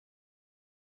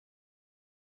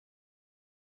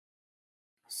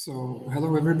So,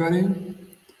 hello everybody.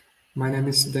 My name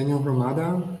is Daniel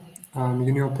Hromada. I'm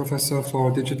Juniorprofessor for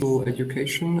Digital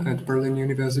Education at Berlin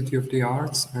University of the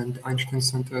Arts and Einstein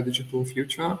Center Digital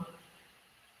Future.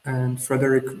 And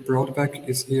Frederic Brodbeck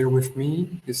is here with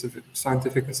me. He's a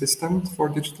scientific assistant for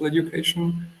digital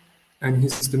education, and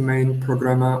he's the main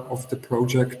programmer of the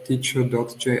project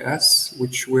teacher.js,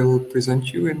 which we'll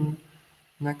present you in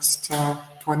next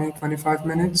 20-25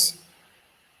 minutes.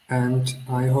 And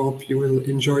I hope you will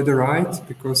enjoy the ride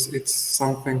because it's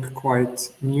something quite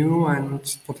new and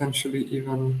potentially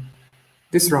even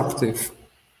disruptive.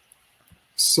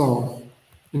 So,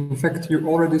 in fact, you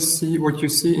already see what you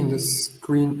see in the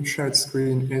screen, shared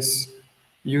screen is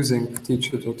using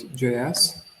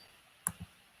teacher.js.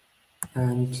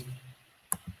 And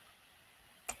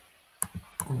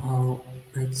how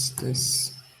it's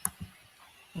this.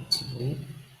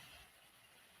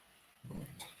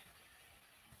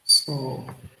 So,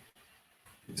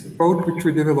 it's a code which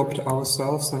we developed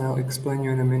ourselves, and I'll explain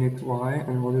you in a minute why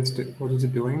and what is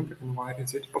it doing and why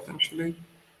is it potentially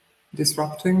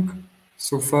disrupting.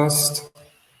 So first,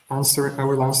 I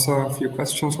will answer a few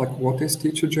questions like what is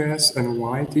teacher.js and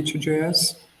why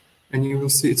teacher.js, and you will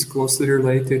see it's closely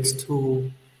related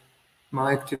to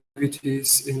my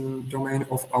activities in domain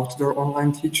of outdoor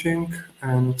online teaching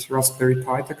and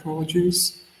RaspberryPi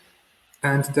technologies.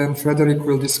 And then Frederic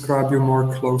will describe you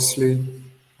more closely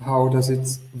how does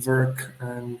it work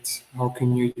and how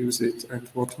can you use it and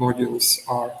what modules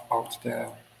are out there.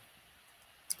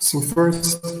 So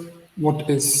first, what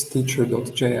is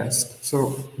teacher.js?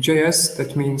 So JS,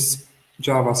 that means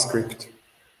JavaScript.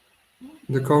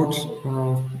 The code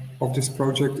of this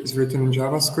project is written in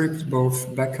JavaScript, both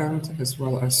backend as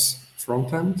well as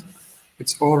frontend.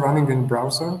 It's all running in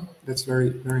browser. That's very,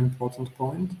 very important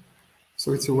point.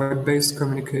 So it's a web-based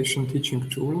communication teaching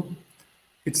tool.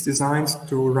 It's designed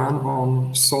to run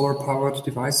on solar-powered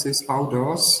devices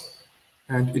outdoors,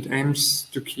 and it aims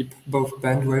to keep both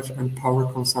bandwidth and power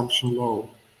consumption low.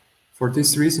 For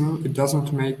this reason, it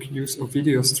doesn't make use of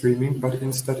video streaming, but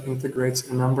instead integrates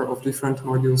a number of different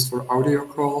modules for audio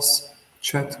calls,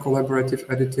 chat, collaborative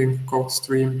editing, code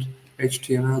streamed,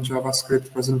 HTML,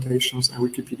 JavaScript presentations, and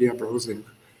Wikipedia browsing.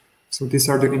 So these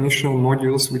are the initial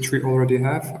modules which we already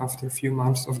have after a few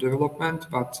months of development,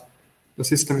 but the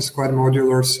system is quite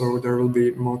modular, so there will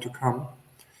be more to come.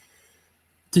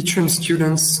 Teacher and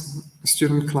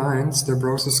student clients, their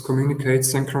browsers communicate,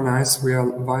 synchronize via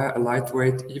a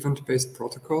lightweight event-based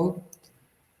protocol.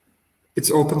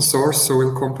 It's open source, so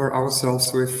we'll compare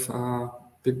ourselves with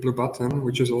Big Blue Button,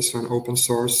 which is also an open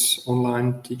source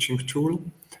online teaching tool.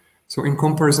 So in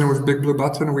comparison with Big Blue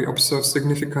Button, we observe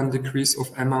significant decrease of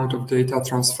amount of data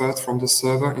transferred from the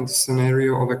server in the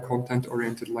scenario of a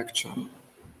content-oriented lecture.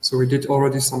 So we did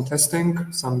already some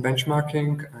testing, some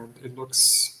benchmarking, and it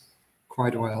looks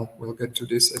quite well. We'll get to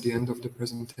this at the end of the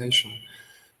presentation.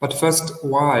 But first,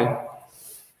 why?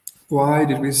 Why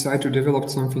did we decide to develop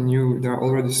something new? There are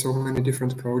already so many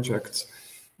different projects.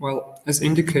 Well, as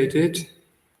indicated,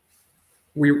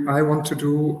 I want to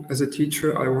do, as a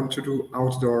teacher, I want to do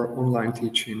outdoor online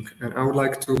teaching, and I would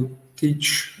like to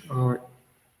teach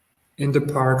in the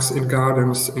parks, in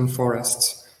gardens, in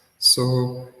forests.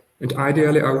 So, and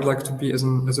ideally, I would like to be, as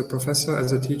a professor,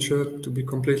 as a teacher, to be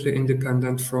completely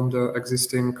independent from the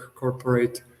existing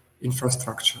corporate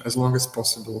infrastructure as long as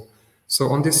possible. So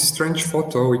on this strange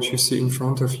photo, which you see in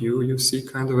front of you, you see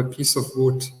kind of a piece of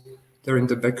wood there in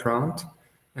the background.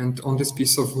 And on this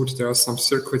piece of wood, there are some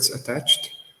circuits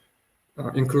attached,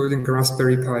 including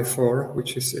Raspberry Pi 4,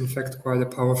 which is in fact quite a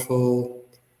powerful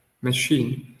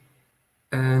machine.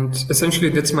 And essentially,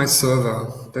 that's my server.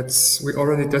 We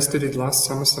already tested it last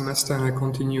summer semester, and I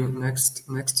continue next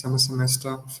summer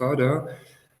semester further.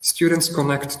 Students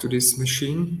connect to this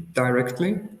machine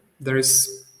directly. There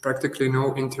is practically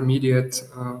no intermediate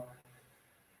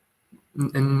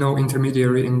and no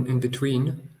intermediary in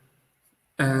between.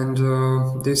 And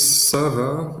this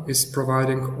server is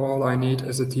providing all I need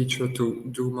as a teacher to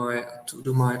do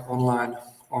my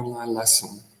online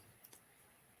lesson.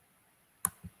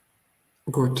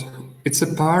 Good. It's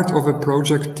a part of a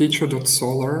project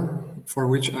teacher.solar, for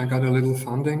which I got a little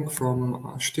funding from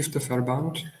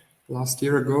Stifterverband last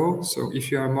year ago. So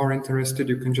if you are more interested,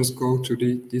 you can just go to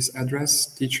this address,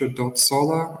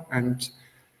 teacher.solar, and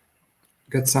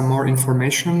get some more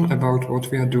information about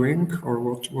what we are doing or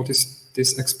what is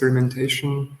this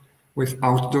experimentation with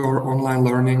outdoor online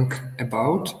learning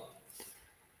about.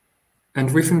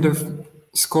 And within the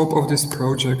scope of this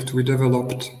project, we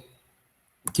developed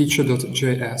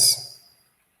teacher.js.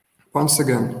 Once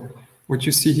again, what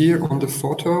you see here on the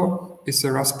photo is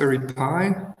a Raspberry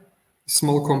Pi,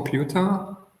 small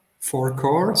computer, 4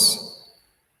 cores,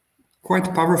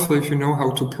 quite powerful if you know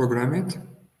how to program it.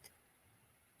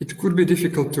 It could be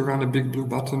difficult to run a big blue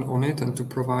button on it and to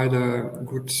provide a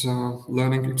good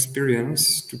learning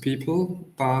experience to people,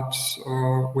 but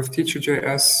with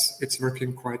teacher.js, it's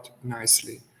working quite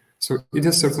nicely. So it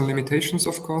has certain limitations,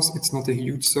 of course. It's not a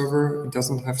huge server. It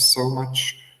doesn't have so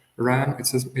much RAM.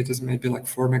 It is maybe like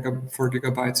 4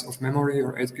 gigabytes of memory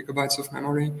or 8 gigabytes of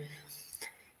memory.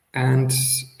 And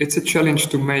it's a challenge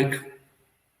to make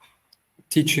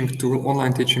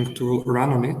online teaching tool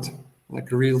run on it, like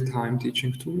a real-time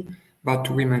teaching tool, but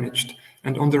we managed.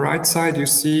 And on the right side, you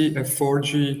see a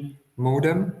 4G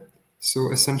modem.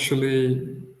 So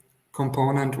essentially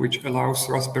component which allows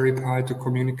Raspberry Pi to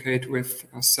communicate with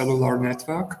a cellular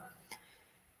network.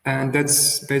 And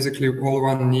that's basically all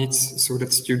one needs so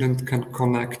that student can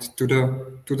connect to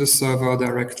the server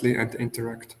directly and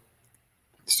interact.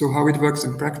 So how it works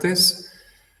in practice,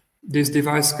 this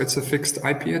device gets a fixed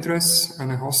IP address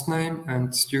and a host name,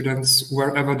 and students,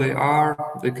 wherever they are,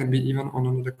 they can be even on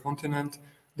another continent,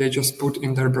 they just put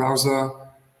in their browser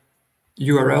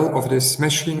URL of this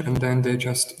machine and then they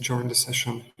just join the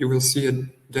session. You will see a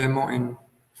demo in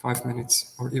 5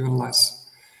 minutes or even less.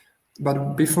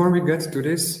 But before we get to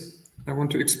this, I want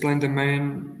to explain the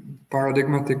main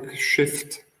paradigmatic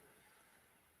shift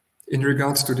in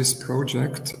regards to this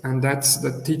project, and that's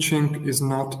that teaching is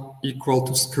not equal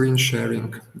to screen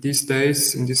sharing. These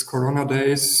days, in these Corona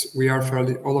days,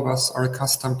 all of us are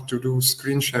accustomed to do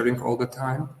screen sharing all the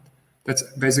time. That's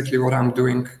basically what I'm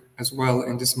doing as well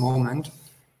in this moment.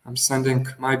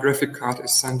 My graphic card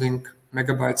is sending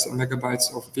megabytes and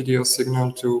megabytes of video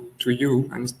signal to you,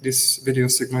 and this video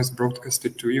signal is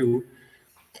broadcasted to you.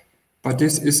 But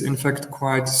this is in fact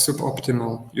quite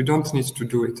suboptimal. You don't need to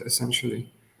do it,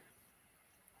 essentially.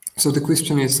 So the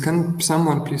question is, can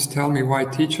someone please tell me why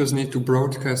teachers need to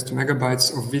broadcast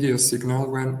megabytes of video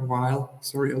signal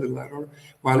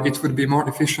while it would be more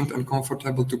efficient and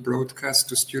comfortable to broadcast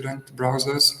to student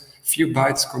browsers few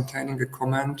bytes containing a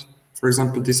command, for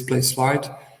example, display slide,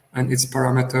 and its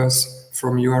parameters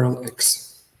from URL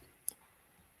X.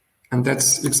 And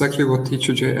that's exactly what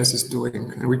teacher.js is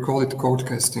doing, and we call it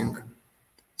codecasting.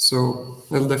 So,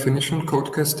 little definition,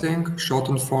 codecasting,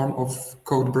 shortened form of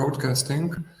code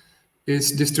broadcasting,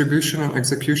 is distribution and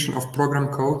execution of program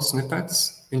code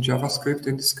snippets in JavaScript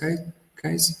in this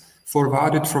case,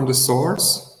 forwarded from the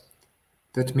source,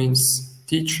 that means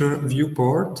teacher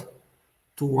viewport,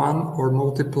 to one or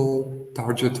multiple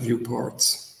target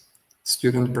viewports,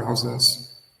 student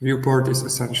browsers. Viewport is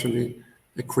essentially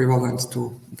equivalent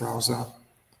to browser.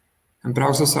 And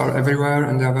browsers are everywhere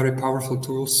and they are very powerful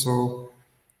tools, so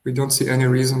we don't see any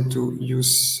reason to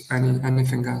use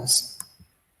anything else.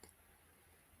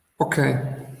 Okay,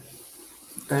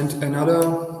 and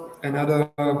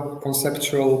another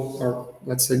conceptual, or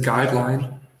let's say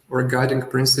guideline, or a guiding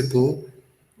principle,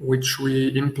 which we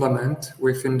implement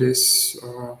within this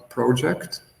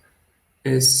project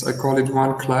is, I call it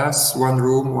one class, one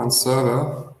room, one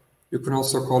server. You can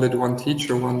also call it one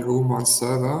teacher, one room, one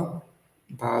server,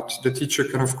 but the teacher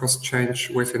can of course change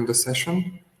within the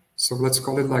session. So let's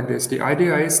call it like this. The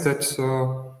idea is that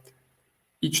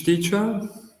each teacher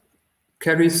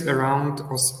carries around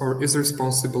or is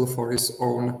responsible for his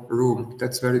own room.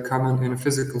 That's very common in a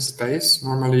physical space.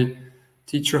 Normally,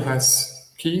 teacher has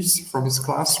keys from his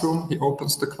classroom. He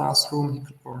opens the classroom,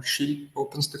 or she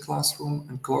opens the classroom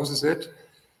and closes it.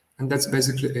 And that's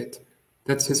basically it.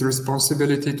 That's his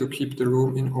responsibility to keep the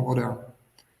room in order.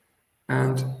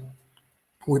 And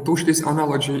we push this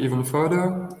analogy even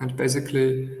further, and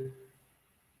basically,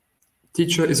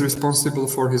 teacher is responsible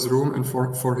for his room and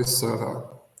for his server.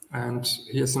 And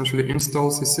he essentially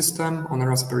installs his system on a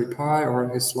Raspberry Pi or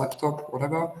his laptop,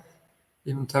 whatever.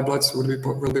 Even tablets will be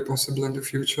possible in the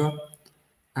future.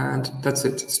 And that's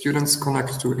it. Students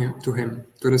connect to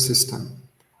the system.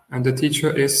 And the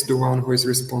teacher is the one who is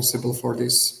responsible for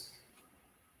this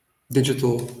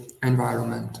digital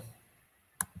environment.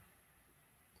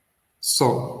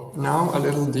 So now a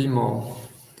little demo.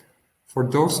 For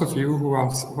those of you who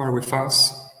are with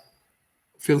us,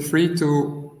 feel free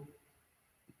to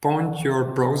point your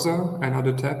browser,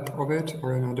 another tab of it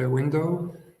or another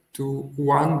window, to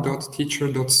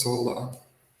one.teacher.solar.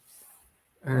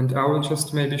 And I will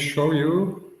just maybe show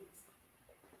you.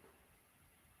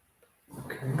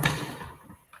 Okay.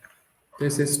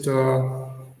 This is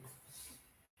the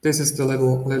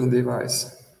little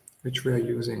device which we are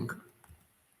using.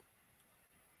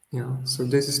 Yeah, so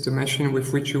this is the machine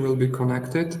with which you will be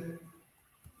connected.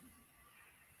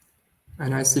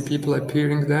 And I see people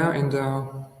appearing there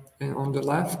on the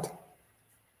left.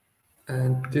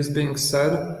 And this being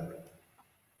said,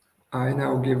 I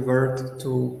now give word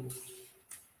to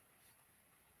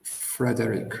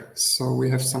Frederic. So we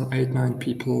have some 8-9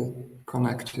 people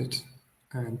connected,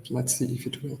 and let's see if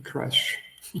it will crash.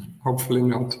 Hopefully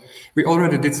not. We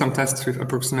already did some tests with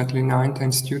approximately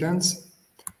 9-10 students,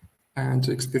 and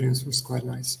the experience was quite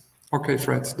nice. Okay,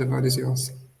 Fred, the word is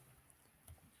yours.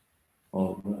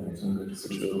 All right, I'm going to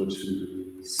switch over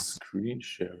to screen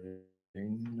sharing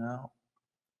now.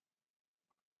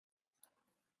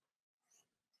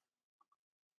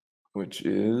 Which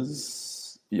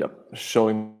is,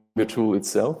 showing the tool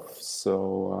itself.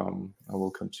 So I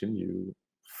will continue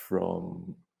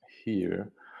from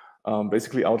here,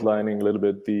 basically outlining a little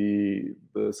bit the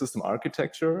system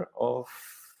architecture of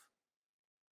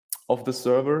the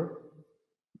server.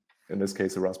 In this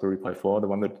case, a Raspberry Pi 4, the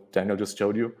one that Daniel just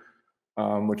showed you,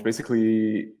 which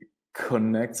basically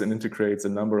connects and integrates a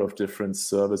number of different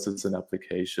services and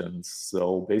applications.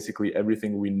 So basically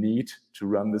everything we need to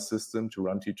run the system, to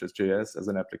run teacher.js as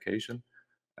an application,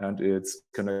 and its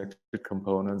connected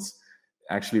components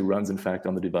actually runs, in fact,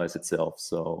 on the device itself.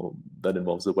 So that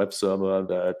involves a web server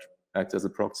that acts as a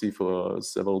proxy for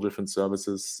several different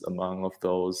services. Among of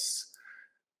those,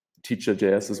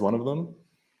 teacher.js is one of them.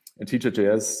 And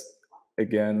teacher.js,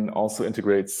 again, also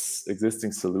integrates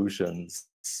existing solutions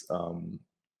and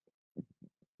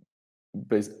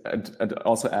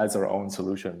also adds our own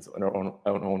solutions and our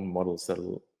own models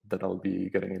that I'll be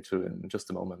getting into in just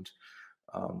a moment.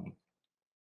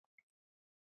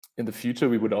 In the future,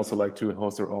 we would also like to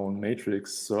host our own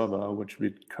matrix server, which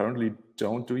we currently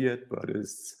don't do yet, but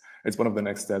it's one of the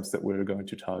next steps that we're going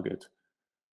to target.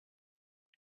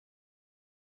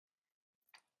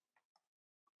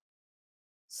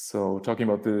 So talking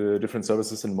about the different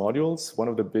services and modules, one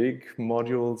of the big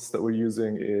modules that we're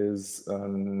using is a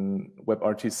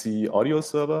WebRTC audio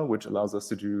server, which allows us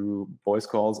to do voice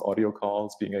calls, audio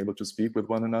calls, being able to speak with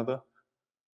one another.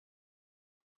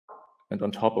 And on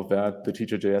top of that, the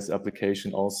teacher.js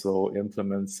application also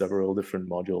implements several different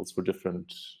modules for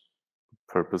different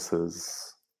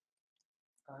purposes.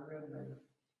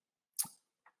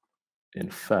 In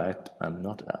fact, I'm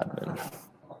not admin.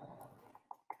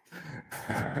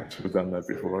 I should have done that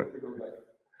before.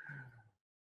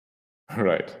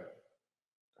 Right.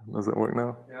 Does it work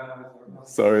now? Yeah.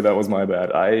 Sorry, that was my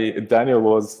bad. Daniel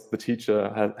was the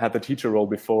teacher, had the teacher role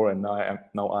before, and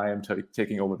now I am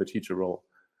taking over the teacher role.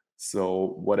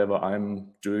 So whatever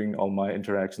I'm doing, all my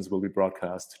interactions will be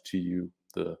broadcast to you,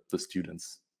 the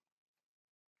students,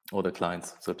 or the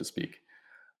clients, so to speak.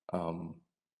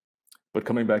 But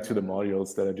coming back to the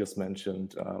modules that I just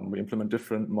mentioned, we implement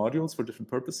different modules for different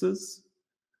purposes.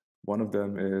 One of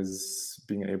them is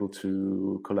being able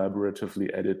to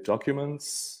collaboratively edit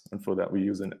documents. And for that, we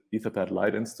use an Etherpad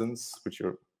Lite instance, which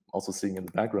you're also seeing in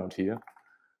the background here,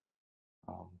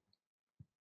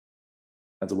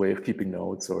 as a way of keeping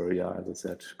notes, or as I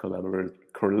said,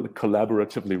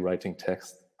 collaboratively writing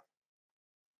text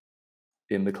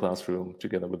in the classroom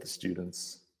together with the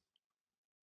students.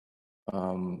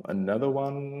 Another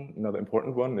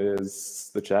important one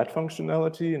is the chat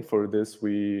functionality, and for this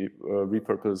we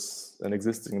repurpose an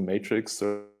existing matrix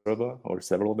server, or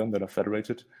several of them that are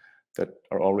federated, that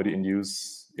are already in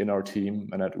use in our team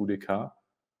and at UDK,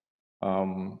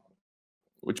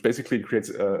 which basically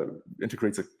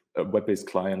integrates a web-based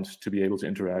client to be able to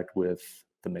interact with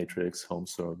the matrix home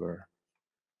server.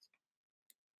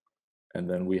 And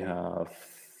then we have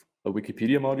a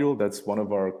Wikipedia module that's one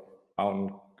of our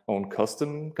own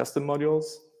custom modules,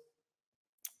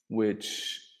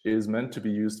 which is meant to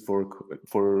be used for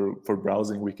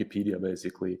browsing Wikipedia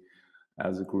basically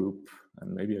as a group.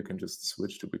 And maybe I can just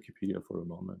switch to Wikipedia for a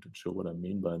moment and show what I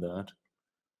mean by that.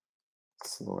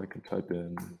 So I can type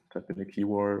in a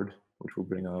keyword, which will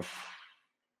bring up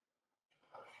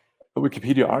a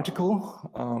Wikipedia article,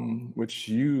 which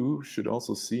you should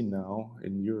also see now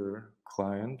in your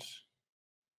client.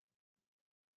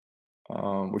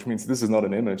 Which means this is not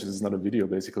an image, this is not a video,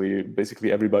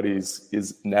 basically everybody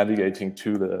is navigating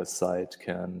to the site,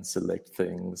 can select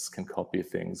things, can copy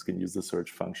things, can use the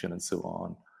search function and so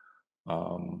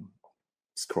on,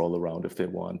 scroll around if they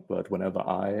want. But whenever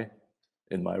I,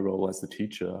 in my role as the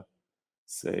teacher,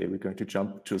 say we're going to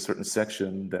jump to a certain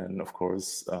section, then of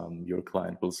course your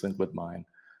client will sync with mine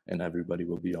and everybody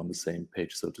will be on the same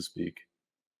page, so to speak.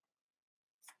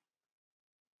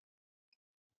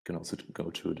 You can also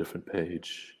go to a different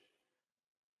page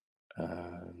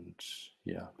and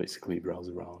basically browse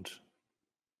around.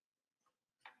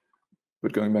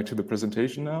 But going back to the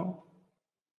presentation now,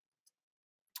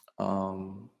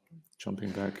 jumping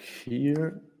back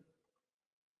here,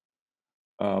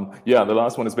 Yeah, the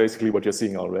last one is basically what you're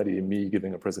seeing already, me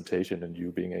giving a presentation and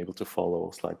you being able to follow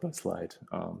slide by slide.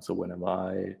 So whenever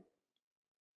I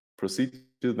proceed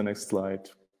to the next slide,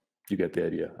 you get the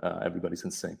idea. Everybody's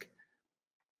in sync.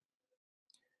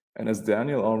 And as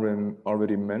Daniel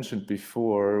already mentioned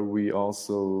before, we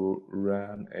also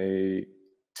ran a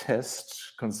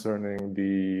test concerning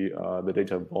the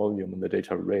data volume and the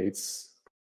data rates,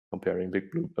 comparing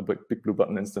Big Blue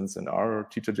Button instance and our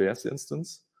teacher.js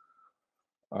instance,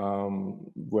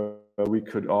 where we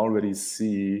could already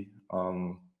see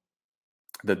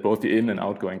that both the in and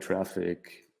outgoing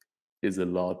traffic is a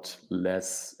lot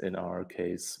less in our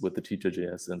case with the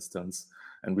teacher.js instance.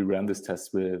 And we ran this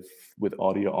test with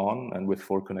audio on and with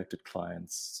 4 connected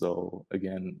clients. So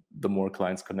again, the more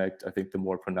clients connect, I think the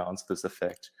more pronounced this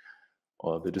effect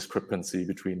or the discrepancy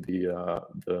between the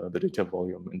data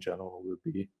volume in general will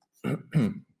be.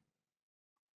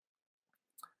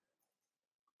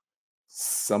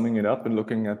 Summing it up and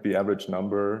looking at the average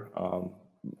number,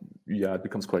 yeah, it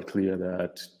becomes quite clear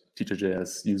that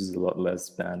teacher.js uses a lot less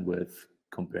bandwidth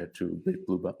compared to Big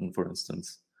Blue Button, for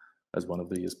instance, as one of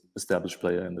the established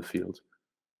player in the field.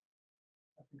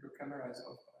 I think your camera is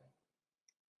off.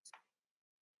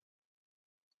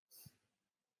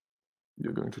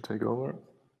 You're going to take over?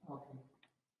 Okay.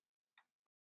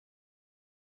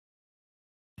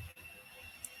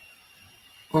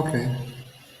 Okay.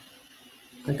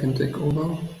 I can take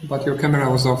over, but your camera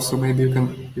was off, so maybe you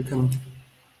can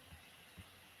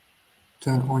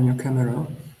turn on your camera.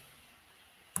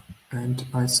 And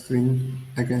I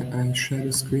share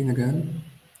the screen again.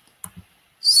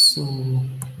 So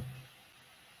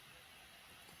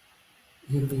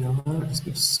here we are. Is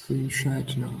the screen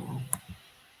shared now?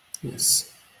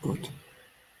 Yes, good.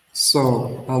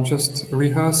 So I'll just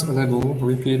rehearse a little,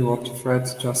 repeat what Fred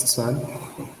just said.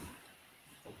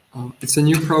 It's a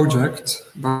new project,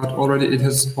 but already it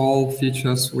has all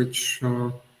features which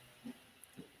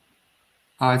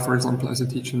I, for example, as a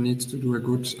teacher, need to do a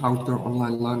good outdoor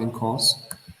online learning course.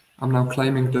 I'm now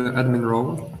claiming the admin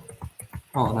role.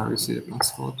 Oh, now you see it,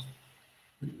 that's what.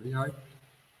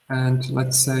 And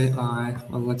let's say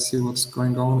let's see what's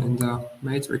going on in the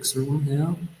matrix room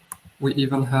here. We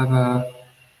even have a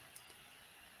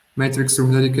matrix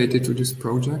room dedicated to this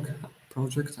project.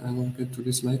 I will get to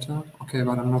this later. Okay,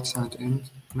 but I'm not signed in.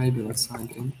 Maybe let's sign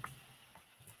in.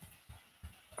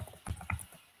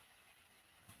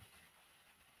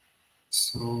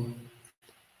 So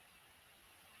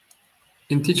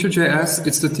in teacher.js,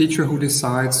 it's the teacher who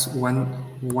decides when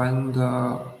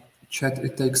the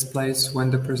chat takes place,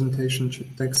 when the presentation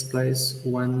takes place,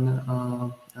 when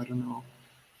I don't know,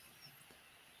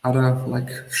 other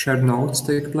like shared notes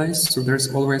take place. So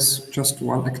there's always just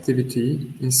one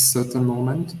activity in a certain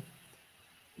moment,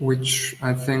 which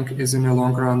I think is in the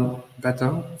long run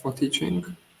better for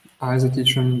teaching. I, as a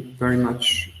teacher, am very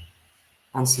much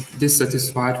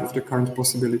dissatisfied with the current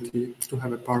possibility to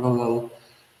have a parallel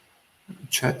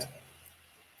chat.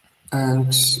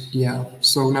 And yeah,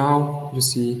 so now you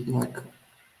see like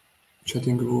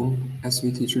chatting room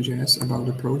SV teacher.js about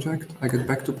the project. I get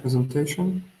back to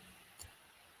presentation.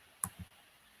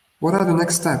 What are the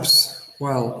next steps?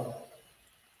 Well,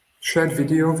 shared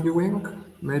video viewing.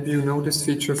 Maybe you know this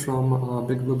feature from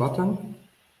Big Blue Button.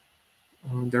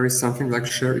 There is something like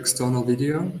share external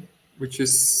video, which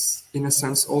is in a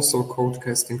sense also a code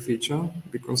casting feature,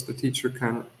 because the teacher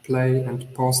can play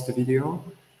and pause the video,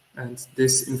 and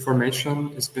this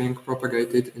information is being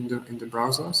propagated in the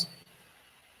browsers.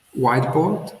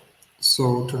 Whiteboard,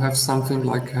 so to have something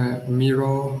like a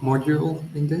Miro module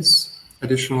in this,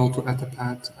 additional to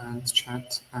Etherpad and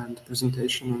chat and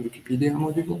presentation and Wikipedia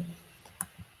module.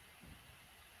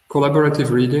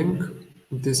 Collaborative reading.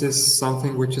 This is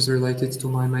something which is related to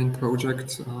my main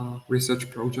project, research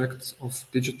project of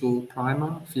digital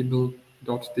primer,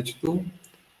 Fibel.digital.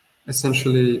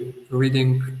 Essentially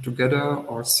reading together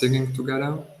or singing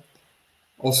together,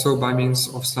 also by means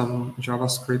of some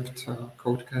JavaScript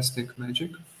code casting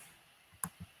magic.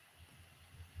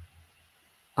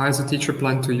 I, as a teacher,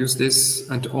 plan to use this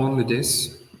and only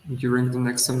this during the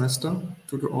next semester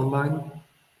to do online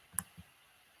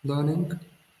learning.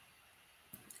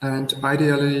 And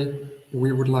ideally,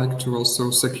 we would like to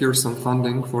also secure some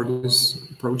funding for this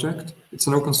project. It's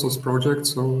an open source project,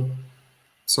 so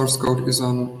source code is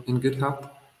in GitHub.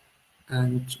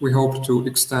 And we hope to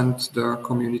extend the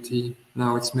community.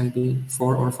 Now it's maybe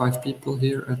 4 or 5 people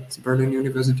here at Berlin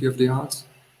University of the Arts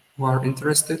who are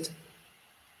interested.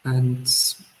 And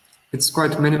it's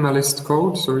quite minimalist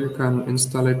code, so you can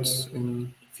install it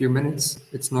in a few minutes.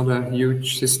 It's not a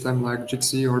huge system like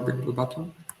Jitsi or Big Blue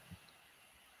Button.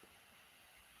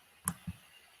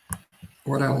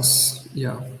 What else?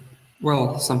 Yeah.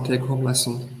 Well, some take-home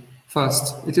lesson.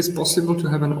 First, it is possible to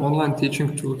have an online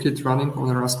teaching toolkit running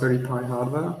on a Raspberry Pi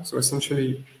hardware. So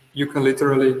essentially, you can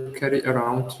literally carry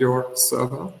around your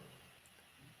server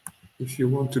if you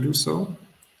want to do so,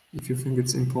 if you think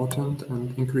it's important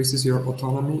and increases your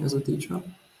autonomy as a teacher.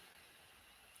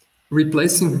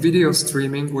 Replacing video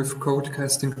streaming with code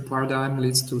casting paradigm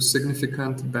leads to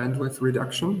significant bandwidth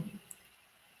reduction.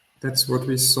 That's what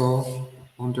we saw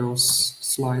on those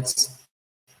slides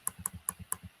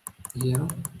here.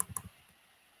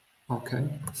 Okay.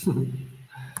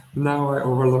 Now I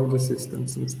overload the system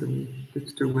since we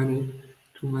did too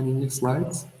many new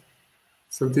slides.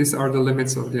 So these are the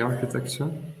limits of the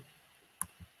architecture.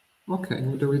 Okay,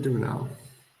 what do we do now?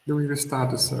 Do we restart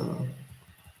the server?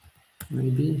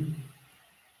 Maybe.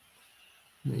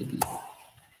 Maybe.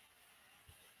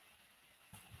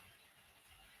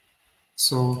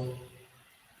 So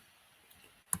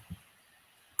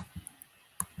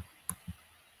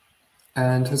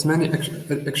and has many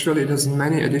actually it has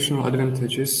many additional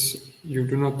advantages.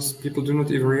 People do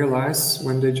not even realize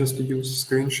when they just use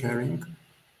screen sharing.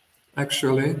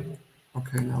 Actually,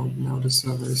 okay, now the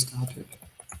server is started.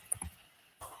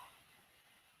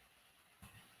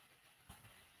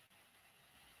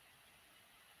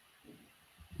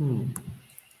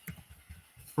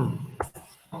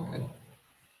 Okay.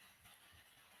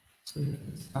 So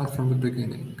let's start from the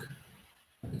beginning.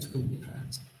 It will be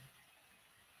fast.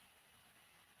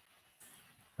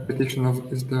 Repetition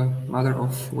is the mother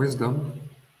of wisdom.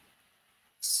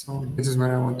 So this is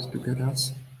where I wanted to get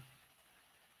us.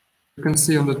 You can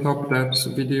see on the top that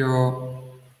video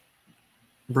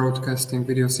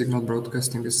signal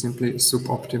broadcasting is simply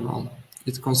suboptimal.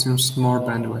 It consumes more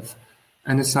bandwidth.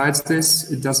 And besides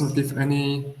this, it doesn't give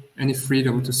any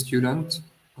freedom to student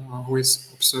who is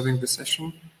observing the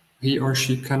session. He or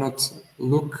she cannot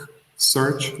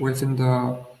search within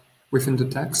the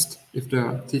text. If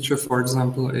the teacher, for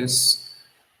example, is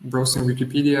browsing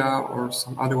Wikipedia or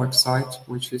some other website,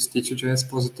 which is teacher.js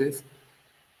positive,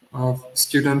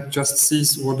 student just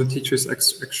sees what the teacher is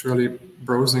actually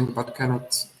browsing, but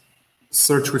cannot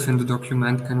search within the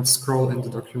document, cannot scroll in the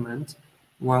document.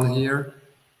 While here,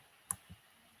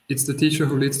 it's the teacher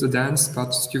who leads the dance,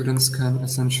 but students can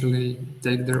essentially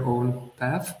take their own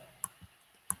path.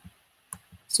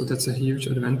 So that's a huge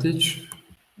advantage,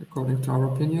 according to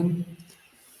our opinion.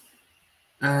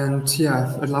 And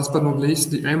yeah, and last but not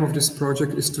least, the aim of this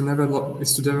project is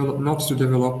not to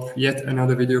develop yet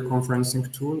another video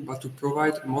conferencing tool, but to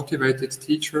provide a motivated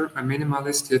teacher a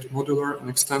minimalist yet modular and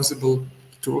extensible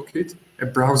toolkit, a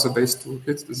browser-based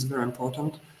toolkit. This is very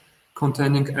important,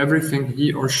 containing everything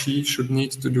he or she should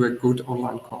need to do a good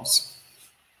online course.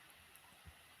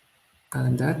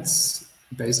 And that's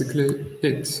basically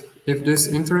it. If this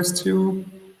interests you,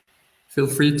 feel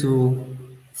free to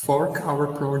fork our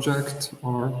project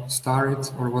or start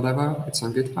it or whatever. It's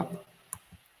on GitHub.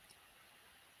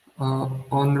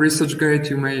 On ResearchGate,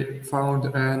 you may find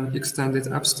an extended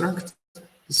abstract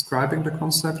describing the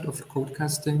concept of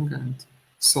codecasting and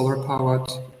solar-powered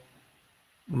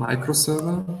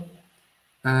microserver.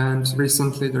 And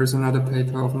recently, there's another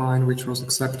paper of mine which was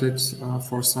accepted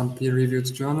for some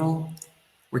peer-reviewed journal,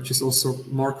 which is also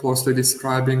more closely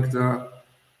describing the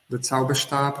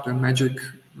Zauberstab, the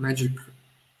magic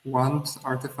wand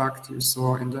artifact you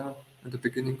saw at the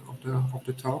beginning of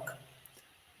the talk,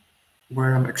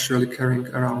 where I'm actually carrying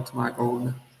around my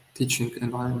own teaching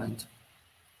environment.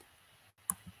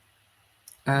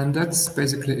 And that's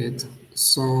basically it.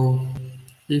 So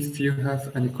if you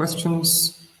have any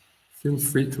questions, feel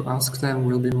free to ask them.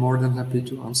 We'll be more than happy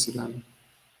to answer them.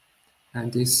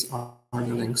 And these are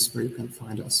the links where you can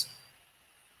find us.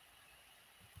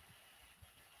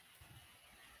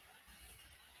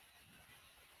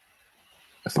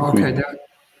 Okay.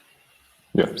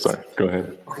 Yeah, sorry. Go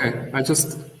ahead. Okay, I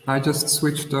just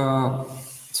switched.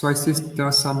 So I see there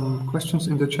are some questions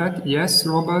in the chat. Yes,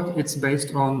 Robert, it's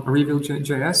based on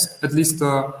Reveal.js, at least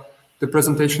the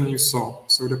presentation you saw.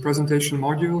 So the presentation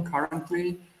module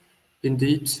currently,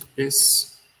 indeed,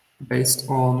 is based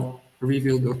on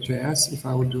Reveal.js. If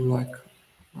I would do like,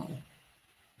 okay,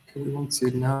 we won't see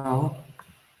it now,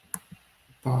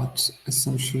 but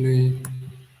essentially,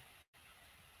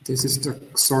 this is the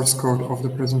source code of the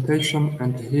presentation,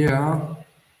 and here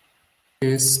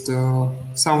is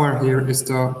somewhere here is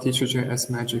the teacher.js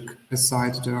magic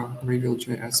aside the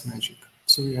Reveal.js magic.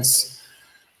 So yes,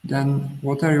 then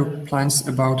what are your plans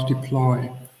about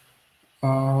deploy?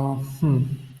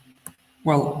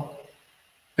 Well,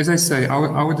 as I say,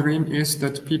 our dream is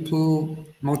that people,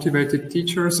 motivated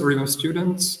teachers or even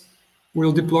students,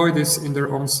 will deploy this in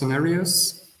their own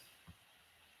scenarios.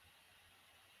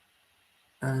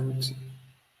 And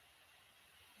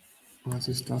was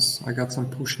ist das? I got some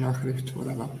Push-Nachricht,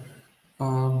 whatever.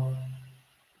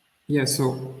 Yeah,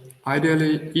 so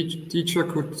ideally each teacher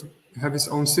could have his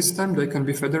own system. They can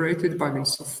be federated by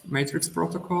means of matrix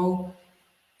protocol,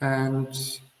 and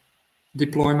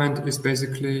deployment is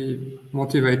basically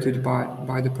motivated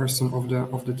by the person of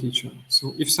the teacher.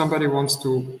 So if somebody wants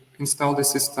to install the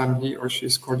system, he or she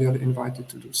is cordially invited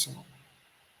to do so.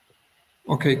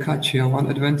 Okay, Katya, one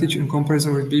advantage in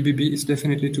comparison with BBB is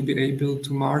definitely to be able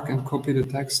to mark and copy the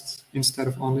text instead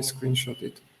of only screenshot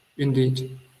it.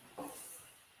 Indeed.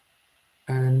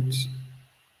 And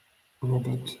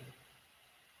Robert.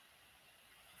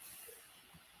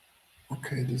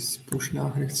 Okay, these push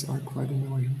nachrichts are quite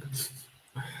annoying.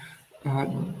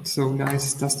 So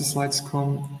nice. Does the slides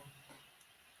come?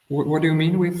 What do you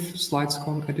mean with slides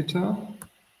come editor?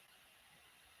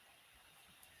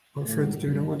 Alfred, do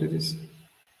you know what it is?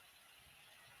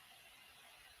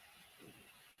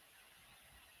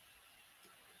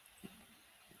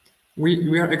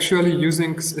 We are actually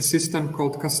using a system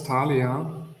called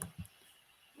Castalia,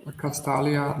 a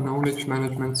Castalia knowledge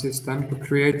management system, to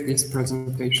create these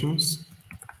presentations.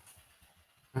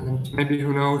 And maybe,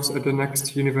 who knows, at the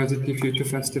next University Future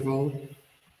Festival,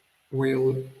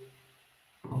 we'll...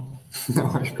 Oh, no,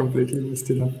 I completely missed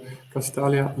it up.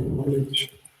 Castalia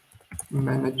knowledge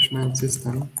management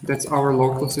system. That's our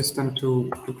local system to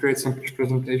create some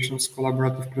presentations,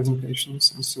 collaborative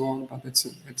presentations, and so on. But it's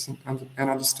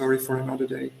another story for another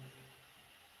day.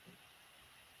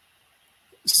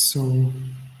 So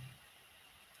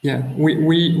yeah,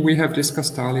 we have this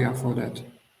Castalia for that.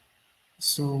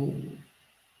 So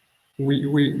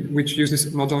which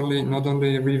uses not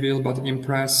only Reveal but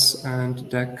Impress and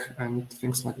Deck and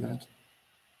things like that.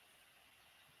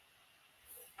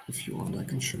 If you want, I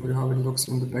can show you how it looks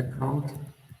in the background.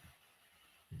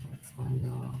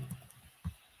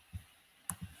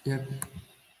 Yep.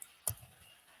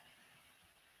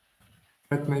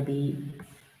 But maybe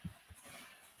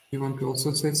you want to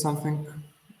also say something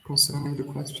concerning the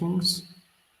questions?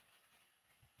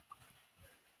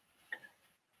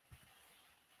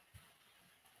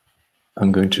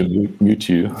 I'm going to mute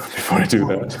you before I do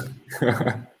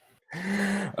that.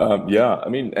 Yeah, I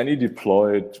mean, any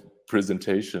deployed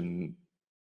presentation,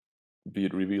 be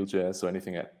it Reveal.js or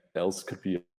anything else, could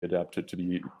be adapted to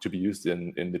be used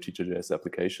in the teacher.js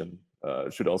application.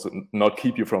 Should also not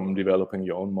keep you from developing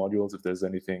your own modules. If there's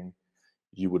anything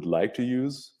you would like to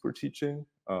use for teaching,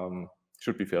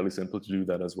 should be fairly simple to do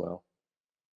that as well.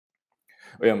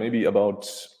 Oh, yeah, maybe about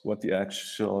what the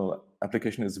actual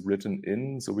application is written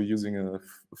in. So we're using a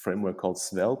framework called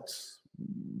Svelte,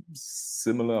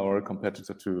 similar or a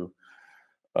competitor to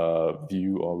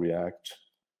Vue or React.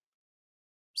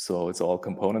 So it's all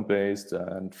component-based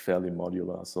and fairly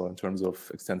modular. So in terms of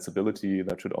extensibility,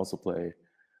 that should also play,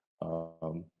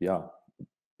 yeah,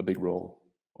 a big role,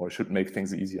 or should make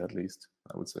things easier at least,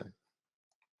 I would say.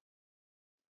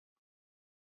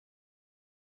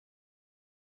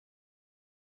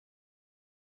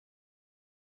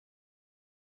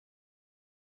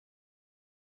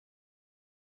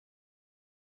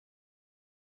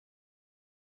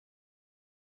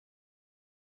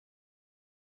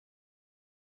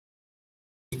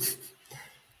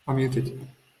 Unmuted.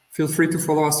 Feel free to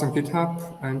follow us on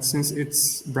GitHub, and since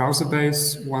it's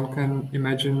browser-based, one can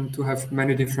imagine to have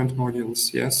many different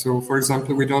modules. Yeah, so for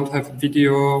example, we don't have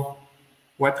video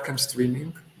webcam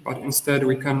streaming, but instead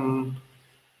we can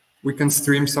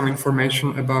stream some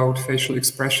information about facial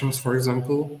expressions, for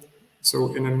example,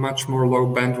 so in a much more low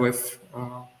bandwidth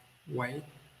way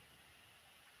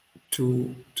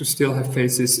to still have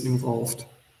faces involved.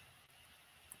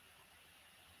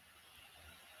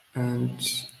 And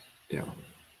yeah,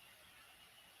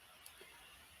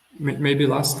 maybe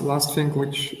last thing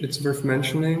which it's worth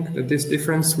mentioning, that this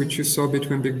difference which you saw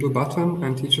between Big Blue Button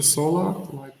and Teacher Solar,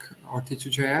 like our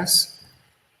teacher.js,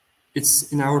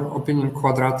 it's in our opinion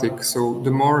quadratic. So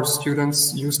the more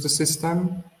students use the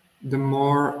system, the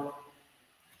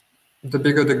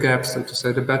bigger the gap, so to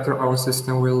say, the better our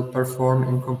system will perform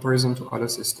in comparison to other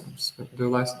systems. The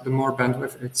more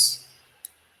bandwidth it's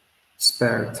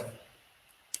spared.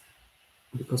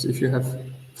 Because if you have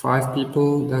 5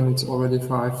 people, then it's already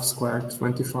 5 squared,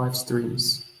 25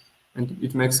 streams. And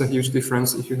it makes a huge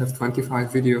difference if you have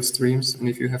 25 video streams and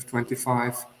if you have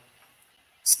 25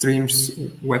 streams,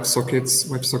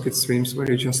 WebSocket streams,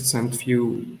 where you just send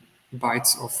few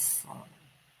bytes of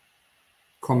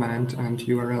command and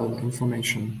URL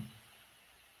information.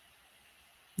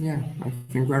 Yeah, I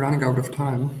think we're running out of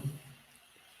time.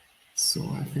 So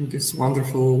I think this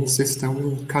wonderful system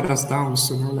will cut us down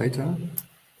sooner or later.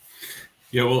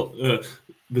 Yeah, well,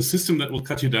 the system that will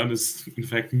cut you down is in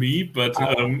fact me, but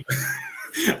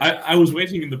I was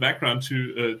waiting in the background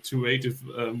to wait if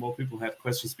more people had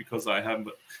questions, because I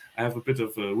have a bit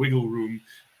of a wiggle room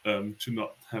to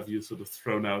not have you sort of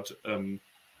thrown out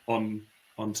on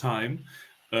time.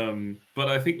 But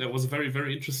I think that was a very,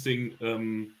 very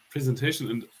interesting presentation,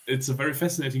 and it's a very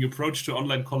fascinating approach to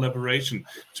online collaboration,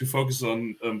 to focus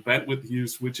on bandwidth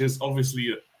use, which is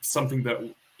obviously something that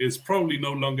is probably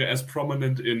no longer as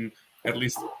prominent in, at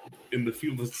least in the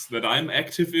fields that I'm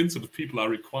active in, so that people are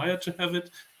required to have it,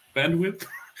 bandwidth.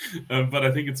 But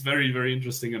I think it's very, very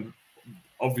interesting and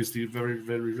obviously very,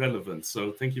 very relevant.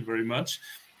 So thank you very much.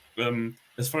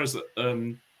 As far as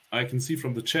I can see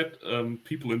from the chat,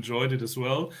 people enjoyed it as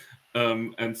well.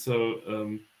 And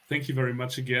so thank you very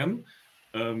much again.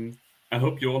 I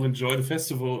hope you all enjoy the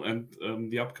festival and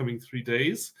the upcoming 3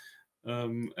 days.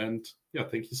 And yeah,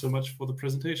 thank you so much for the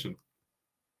presentation.